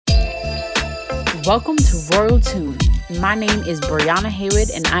Welcome to Royal Tune. My name is Brianna Haywood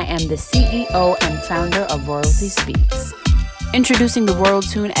and I am the CEO and founder of Royalty Speaks. Introducing the Royal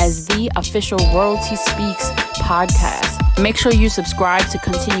Tune as the official Royalty Speaks podcast. Make sure you subscribe to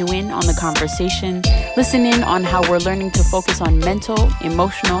continue in on the conversation. Listen in on how we're learning to focus on mental,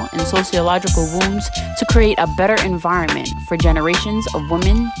 emotional, and sociological wounds to create a better environment for generations of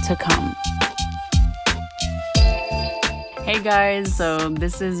women to come. Hey guys, so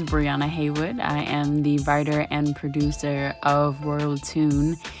this is Brianna Haywood. I am the writer and producer of Royal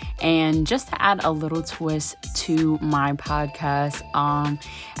Tune. And just to add a little twist to my podcast,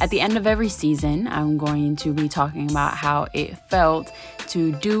 at the end of every season, I'm going to be talking about how it felt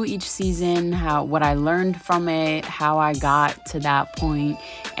to do each season, what I learned from it, how I got to that point,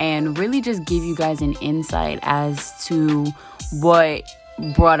 and really just give you guys an insight as to what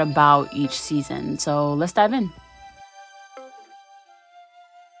brought about each season. So let's dive in.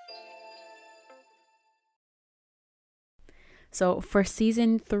 So for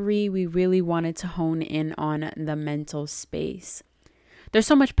season 3, we really wanted to hone in on the mental space. There's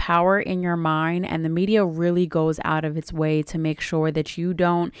so much power in your mind, and the media really goes out of its way to make sure that you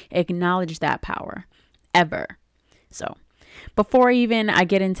don't acknowledge that power, ever. So before even I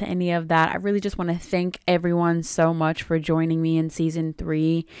get into any of that, I really just want to thank everyone so much for joining me in season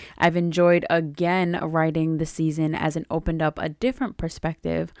 3. I've enjoyed again writing the season as it opened up a different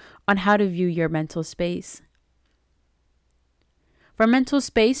perspective on how to view your mental space. For mental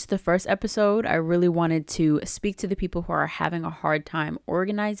space, the first episode, I really wanted to speak to the people who are having a hard time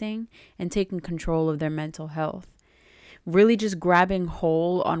organizing and taking control of their mental health. Really just grabbing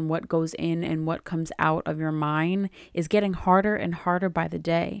hold on what goes in and what comes out of your mind is getting harder and harder by the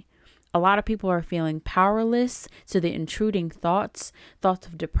day. A lot of people are feeling powerless to the intruding thoughts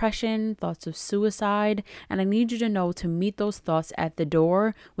of depression, thoughts of suicide, and I need you to know to meet those thoughts at the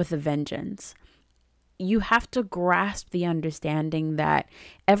door with a vengeance. You have to grasp the understanding that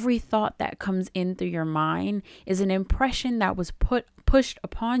every thought that comes in through your mind is an impression that was pushed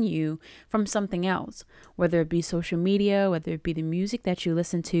upon you from something else, whether it be social media, whether it be the music that you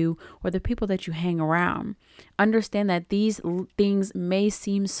listen to, or the people that you hang around. Understand that these things may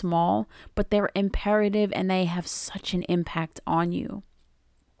seem small, but they're imperative and they have such an impact on you.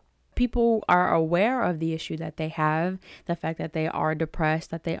 People are aware of the issue that they have, the fact that they are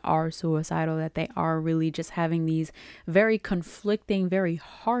depressed, that they are suicidal, that they are really just having these very conflicting, very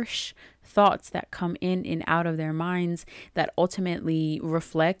harsh thoughts that come in and out of their minds that ultimately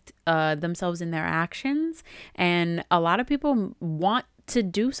reflect themselves in their actions. And a lot of people want to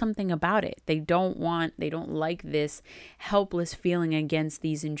do something about it. They don't like this helpless feeling against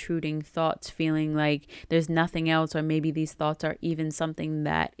these intruding thoughts, feeling like there's nothing else, or maybe these thoughts are even something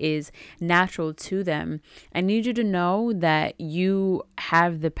that is natural to them. I need you to know that you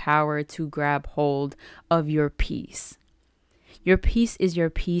have the power to grab hold of your peace. Your peace is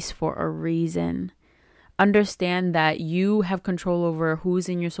your peace for a reason. Understand that you have control over who's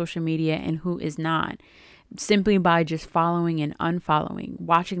in your social media and who is not, simply by just following and unfollowing,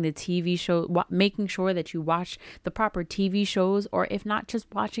 watching the TV show, making sure that you watch the proper TV shows, or if not, just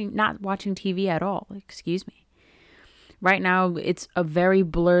not watching TV at all. Excuse me. Right now, it's a very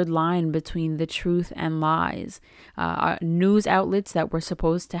blurred line between the truth and lies. News outlets that we're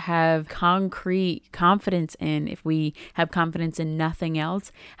supposed to have concrete confidence in, if we have confidence in nothing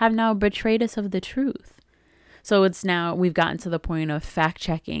else, have now betrayed us of the truth. So we've gotten to the point of fact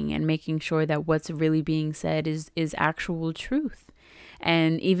checking and making sure that what's really being said is actual truth.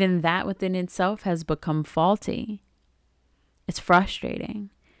 And even that within itself has become faulty. It's frustrating.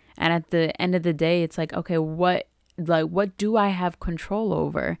 And at the end of the day, it's like, okay, what do I have control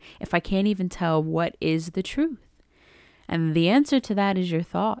over if I can't even tell what is the truth? And the answer to that is your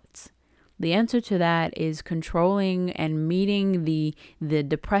thoughts. The answer to that is controlling and meeting the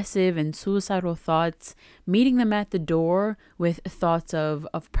depressive and suicidal thoughts, meeting them at the door with thoughts of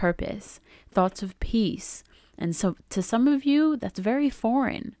purpose, thoughts of peace. And so to some of you, that's very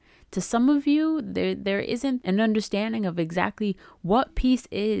foreign. To some of you, there isn't an understanding of exactly what peace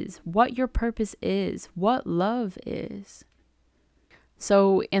is, what your purpose is, what love is.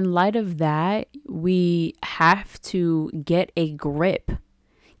 So in light of that, we have to get a grip.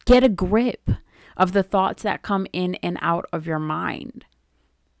 Get a grip of the thoughts that come in and out of your mind.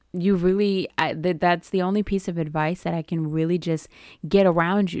 That's the only piece of advice that I can really just get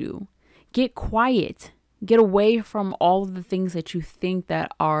around you. Get quiet. Get away from all of the things that you think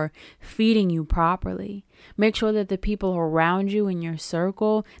that are feeding you properly. Make sure that the people around you in your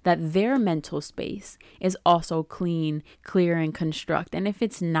circle, that their mental space is also clean, clear, and construct. And if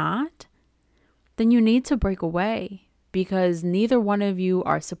it's not, then you need to break away. because neither one of you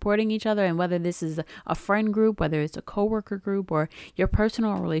are supporting each other. And whether this is a friend group, whether it's a coworker group, or your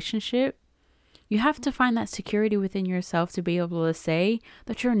personal relationship, you have to find that security within yourself to be able to say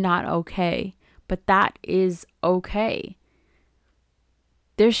that you're not okay, but that is okay.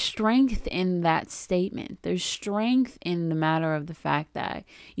 There's strength in that statement. There's strength in the matter of the fact that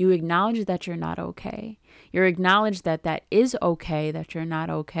you acknowledge that you're not okay. You acknowledge that that is okay, that you're not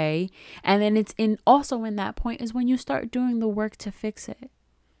okay. And then it's also in that point is when you start doing the work to fix it.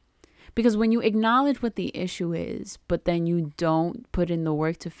 Because when you acknowledge what the issue is, but then you don't put in the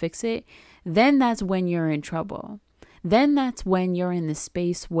work to fix it, then that's when you're in trouble. Then that's when you're in the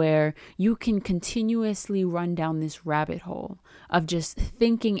space where you can continuously run down this rabbit hole of just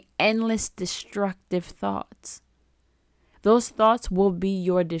thinking endless destructive thoughts. Those thoughts will be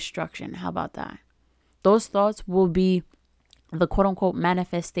your destruction. How about that? Those thoughts will be the quote unquote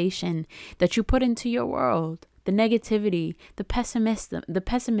manifestation that you put into your world. The negativity, the pessimism,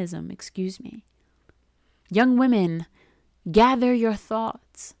 Young women, gather your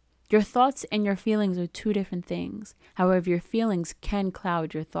thoughts. Your thoughts and your feelings are two different things. However, your feelings can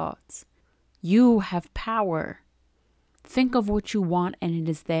cloud your thoughts. You have power. Think of what you want and it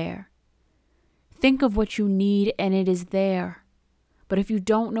is there. Think of what you need and it is there. But if you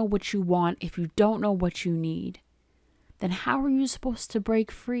don't know what you want, if you don't know what you need, then how are you supposed to break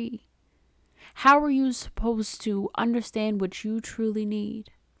free? How are you supposed to understand what you truly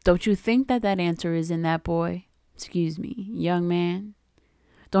need? Don't you think that answer is in that boy? Young man.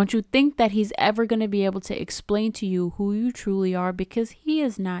 Don't you think that he's ever going to be able to explain to you who you truly are, because he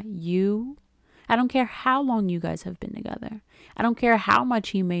is not you? I don't care how long you guys have been together. I don't care how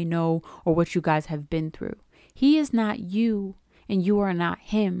much he may know or what you guys have been through. He is not you and you are not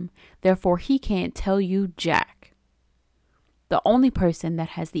him. Therefore, he can't tell you jack. The only person that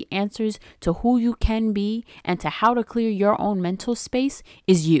has the answers to who you can be and to how to clear your own mental space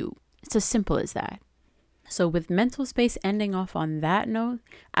is you. It's as simple as that. So with mental space ending off on that note,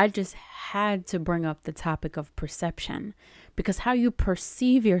 I just had to bring up the topic of perception, because how you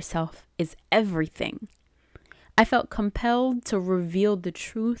perceive yourself is everything. I felt compelled to reveal the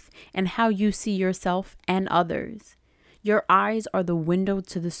truth and how you see yourself and others. Your eyes are the window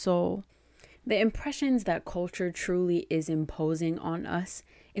to the soul. The impressions that culture truly is imposing on us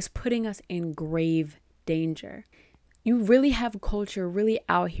is putting us in grave danger. You really have culture really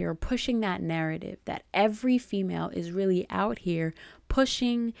out here pushing that narrative that every female is really out here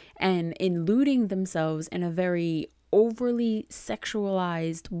pushing and eluding themselves in a very overly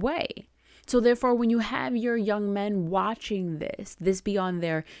sexualized way. So therefore, when you have your young men watching this be on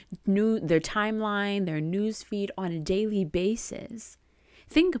their timeline, their news feed on a daily basis,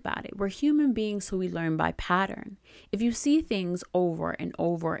 think about it. We're human beings, so we learn by pattern. If you see things over and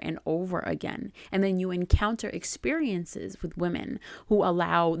over and over again, and then you encounter experiences with women who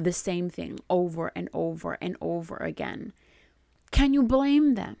allow the same thing over and over and over again, can you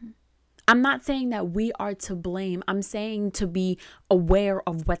blame them? I'm not saying that we are to blame. I'm saying to be aware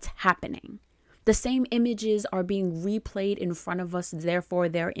of what's happening. The same images are being replayed in front of us. Therefore,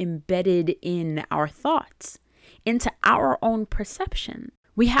 they're embedded in our thoughts, into our own perception.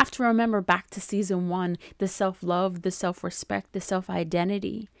 We have to remember back to season 1, the self-love, the self-respect, the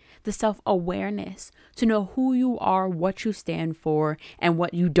self-identity, the self-awareness, to know who you are, what you stand for, and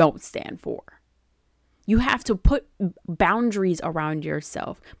what you don't stand for. You have to put boundaries around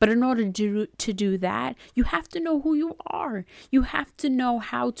yourself. But in order to do that, you have to know who you are. You have to know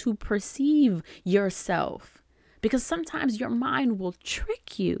how to perceive yourself. Because sometimes your mind will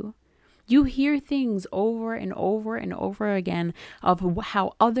trick you. You hear things over and over and over again of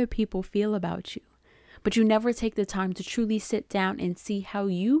how other people feel about you. But you never take the time to truly sit down and see how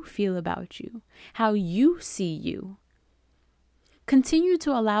you feel about you, how you see you. Continue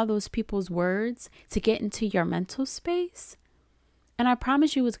to allow those people's words to get into your mental space. And I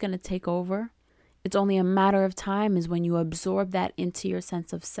promise you it's going to take over. It's only a matter of time is when you absorb that into your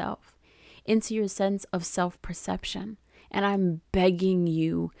sense of self, into your sense of self-perception. And I'm begging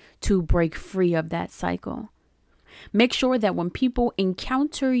you to break free of that cycle. Make sure that when people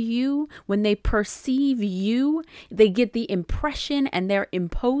encounter you, when they perceive you, they get the impression and they're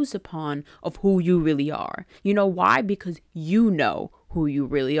imposed upon of who you really are. You know why? Because you know who you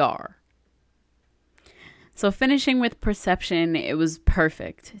really are. So finishing with perception, it was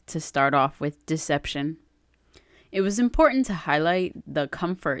perfect to start off with deception. It was important to highlight the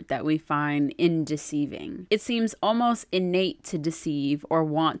comfort that we find in deceiving. It seems almost innate to deceive or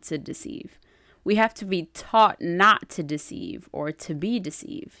want to deceive. We have to be taught not to deceive or to be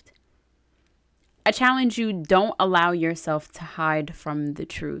deceived. I challenge you, don't allow yourself to hide from the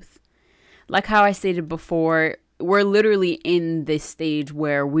truth. Like how I stated before, we're literally in this stage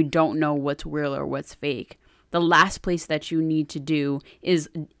where we don't know what's real or what's fake. The last place that you need to do is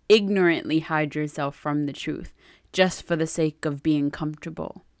ignorantly hide yourself from the truth just for the sake of being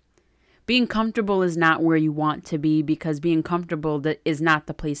comfortable. Being comfortable is not where you want to be, because being comfortable is not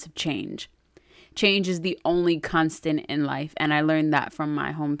the place of change. Change is the only constant in life, and I learned that from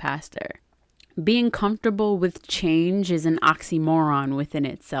my home pastor. Being comfortable with change is an oxymoron within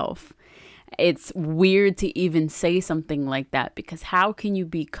itself. It's weird to even say something like that, because how can you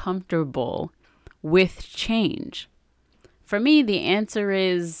be comfortable with change? For me, the answer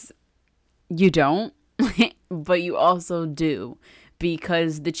is you don't, but you also do,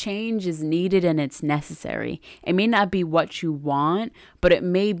 because the change is needed and it's necessary. It may not be what you want, but it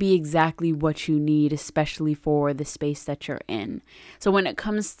may be exactly what you need, especially for the space that you're in. So when it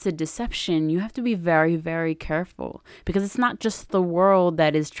comes to deception, you have to be very, very careful, because it's not just the world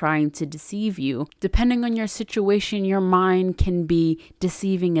that is trying to deceive you. Depending on your situation, your mind can be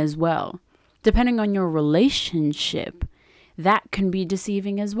deceiving as well. Depending on your relationship, that can be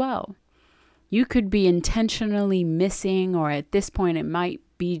deceiving as well. You could be intentionally missing, or at this point, it might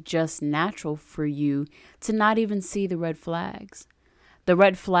be just natural for you to not even see the red flags. The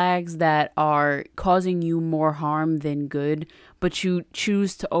red flags that are causing you more harm than good, but you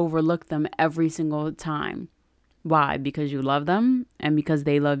choose to overlook them every single time. Why? Because you love them and because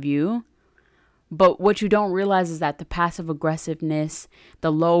they love you. But what you don't realize is that the passive aggressiveness,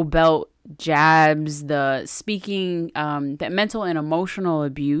 the low belt jabs, the speaking, the mental and emotional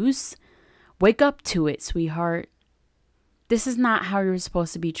abuse, wake up to it, sweetheart. This is not how you're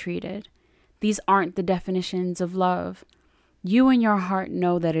supposed to be treated. These aren't the definitions of love. You in your heart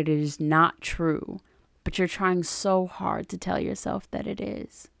know that it is not true, but you're trying so hard to tell yourself that it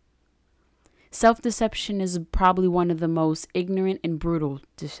is. Self-deception is probably one of the most ignorant and brutal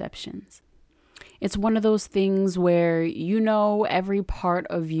deceptions. It's one of those things where you know every part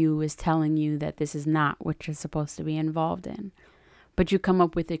of you is telling you that this is not what you're supposed to be involved in. But you come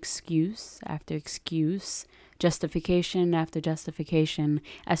up with excuse after excuse, justification after justification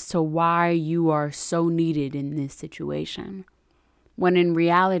as to why you are so needed in this situation. When in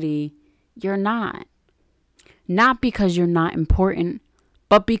reality, you're not. Not because you're not important,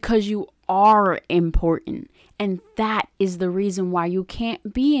 but because you are important. And that is the reason why you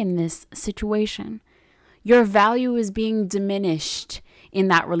can't be in this situation. Your value is being diminished in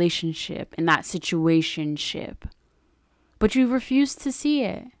that relationship, in that situationship. But you refuse to see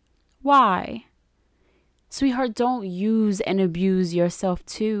it. Why? Sweetheart, don't use and abuse yourself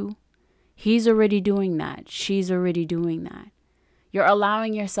too. He's already doing that. She's already doing that. You're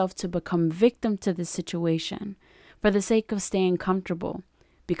allowing yourself to become victim to the situation for the sake of staying comfortable,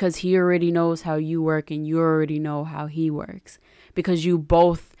 because he already knows how you work and you already know how he works. Because you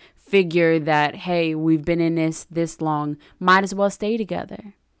both figure that, hey, we've been in this long, might as well stay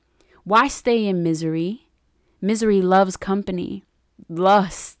together. Why stay in misery? Misery loves company.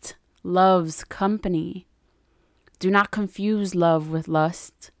 Lust loves company. Do not confuse love with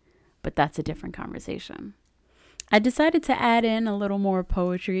lust, but that's a different conversation. I decided to add in a little more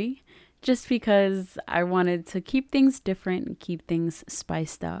poetry just because I wanted to keep things different and keep things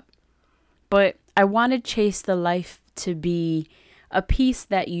spiced up. But I wanted Chase the Life to be a piece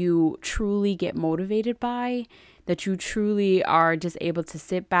that you truly get motivated by, that you truly are just able to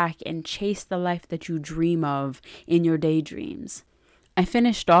sit back and chase the life that you dream of in your daydreams. I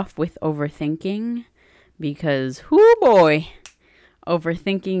finished off with overthinking because, whoo boy,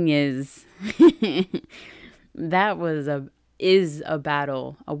 overthinking is is a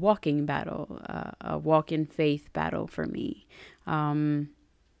battle, a walking battle, a walk-in faith battle for me. I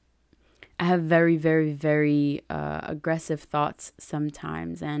have very, very, very aggressive thoughts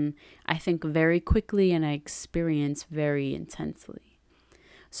sometimes, and I think very quickly and I experience very intensely.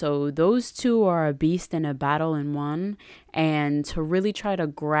 So those two are a beast and a battle in one, and to really try to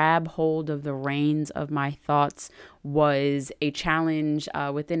grab hold of the reins of my thoughts was a challenge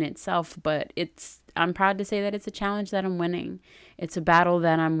within itself, but I'm proud to say that it's a challenge that I'm winning. It's a battle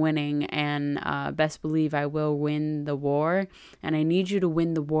that I'm winning, and best believe I will win the war, and I need you to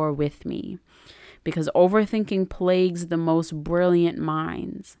win the war with me, because overthinking plagues the most brilliant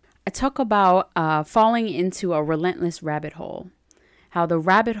minds. I talk about falling into a relentless rabbit hole. How the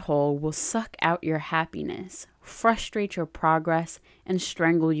rabbit hole will suck out your happiness, frustrate your progress, and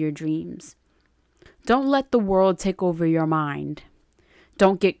strangle your dreams. Don't let the world take over your mind.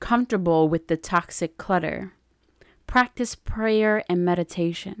 Don't get comfortable with the toxic clutter. Practice prayer and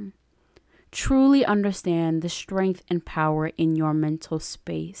meditation. Truly understand the strength and power in your mental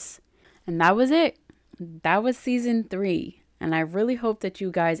space. And that was it. That was season 3. And I really hope that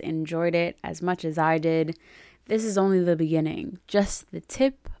you guys enjoyed it as much as I did. This is only the beginning, just the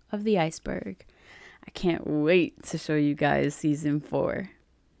tip of the iceberg. I can't wait to show you guys season 4.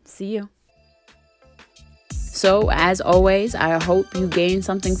 See you. So, as always, I hope you gained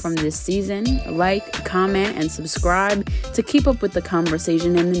something from this season. Like, comment, and subscribe to keep up with the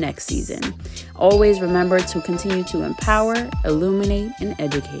conversation in the next season. Always remember to continue to empower, illuminate, and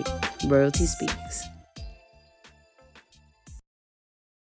educate. Royalty Speaks.